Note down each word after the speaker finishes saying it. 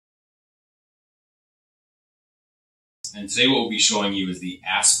And today what we'll be showing you is the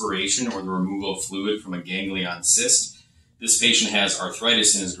aspiration or the removal of fluid from a ganglion cyst. This patient has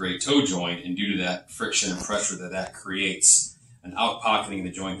arthritis in his great toe joint, and due to that friction and pressure that creates, an outpocketing of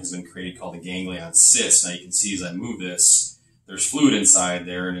the joint has been created called a ganglion cyst. Now you can see as I move this, there's fluid inside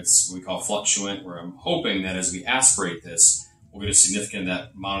there, and it's what we call fluctuant, where I'm hoping that as we aspirate this, we'll get a significant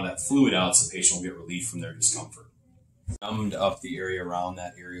amount of that fluid out so the patient will get relief from their discomfort. Numbed up the area around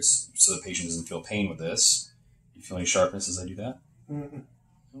that area so the patient doesn't feel pain with this. You feel any sharpness as I do that?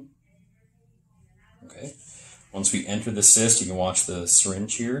 Mm-hmm. Okay. Once we enter the cyst, you can watch the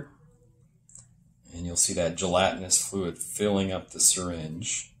syringe here, and you'll see that gelatinous fluid filling up the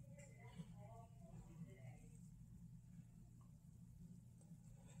syringe.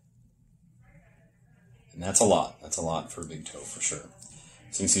 And that's a lot. That's a lot for a big toe for sure.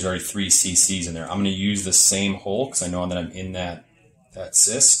 So you can see there's already 3 cc's in there. I'm going to use the same hole because I know that I'm in that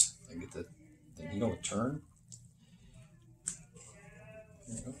cyst. I get the needle to turn.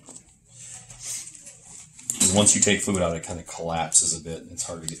 There we go. Because once you take fluid out, it kind of collapses a bit and it's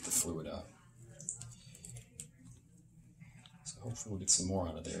hard to get the fluid out. So hopefully we'll get some more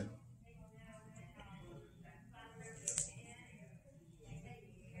out of there.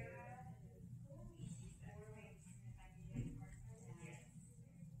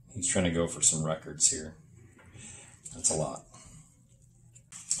 He's trying to go for some records here. That's a lot.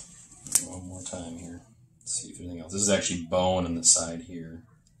 One more time here. Let's see if there's anything else. This is actually bone on the side here.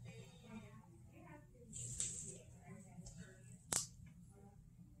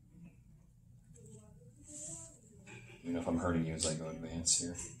 Even if I'm hurting you as I go advance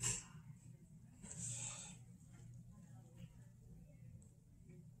here.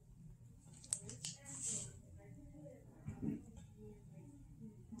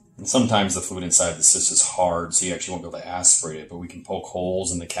 And sometimes the fluid inside the cyst is hard, so you actually won't be able to aspirate it, but we can poke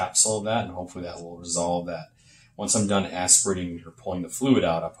holes in the capsule of that, and hopefully that will resolve that. Once I'm done aspirating or pulling the fluid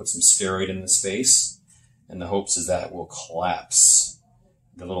out, I'll put some steroid in the space, and the hopes is that it will collapse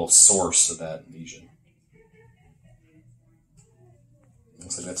the little source of that lesion.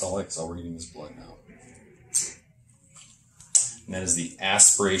 Looks like that's all we're getting is blood now. And that is the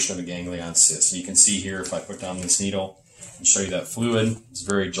aspiration of a ganglion cyst. And you can see here, if I put down this needle, and show you that fluid. It's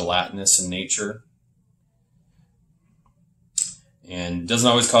very gelatinous in nature. And doesn't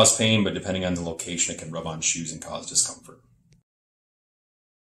always cause pain, but depending on the location, it can rub on shoes and cause discomfort.